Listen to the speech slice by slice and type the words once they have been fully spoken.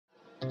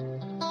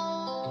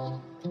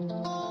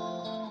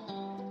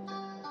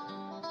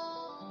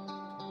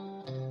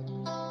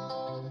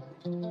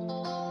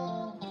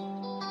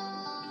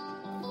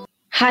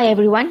Hi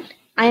everyone,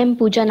 I am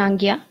Pooja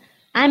Nangia.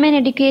 I am an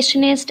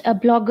educationist, a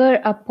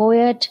blogger, a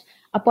poet,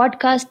 a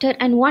podcaster,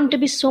 and want to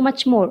be so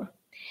much more.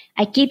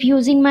 I keep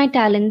using my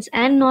talents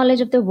and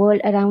knowledge of the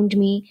world around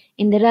me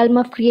in the realm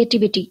of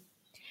creativity.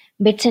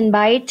 Bits and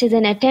Bytes is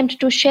an attempt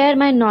to share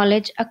my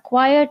knowledge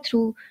acquired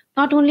through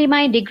not only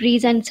my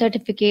degrees and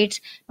certificates,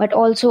 but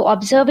also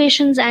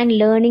observations and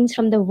learnings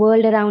from the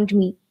world around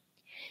me.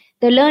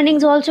 The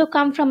learnings also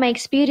come from my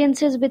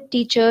experiences with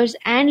teachers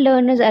and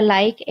learners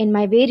alike in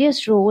my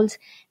various roles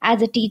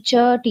as a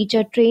teacher,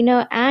 teacher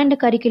trainer, and a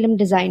curriculum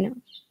designer.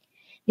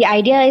 The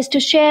idea is to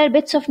share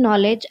bits of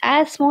knowledge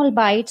as small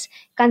bites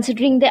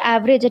considering the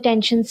average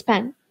attention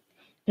span,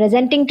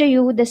 presenting to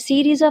you the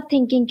series of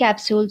thinking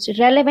capsules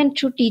relevant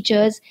to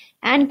teachers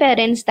and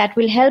parents that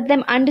will help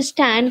them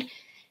understand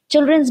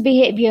children's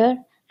behavior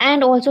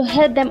and also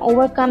help them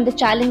overcome the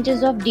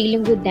challenges of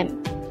dealing with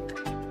them.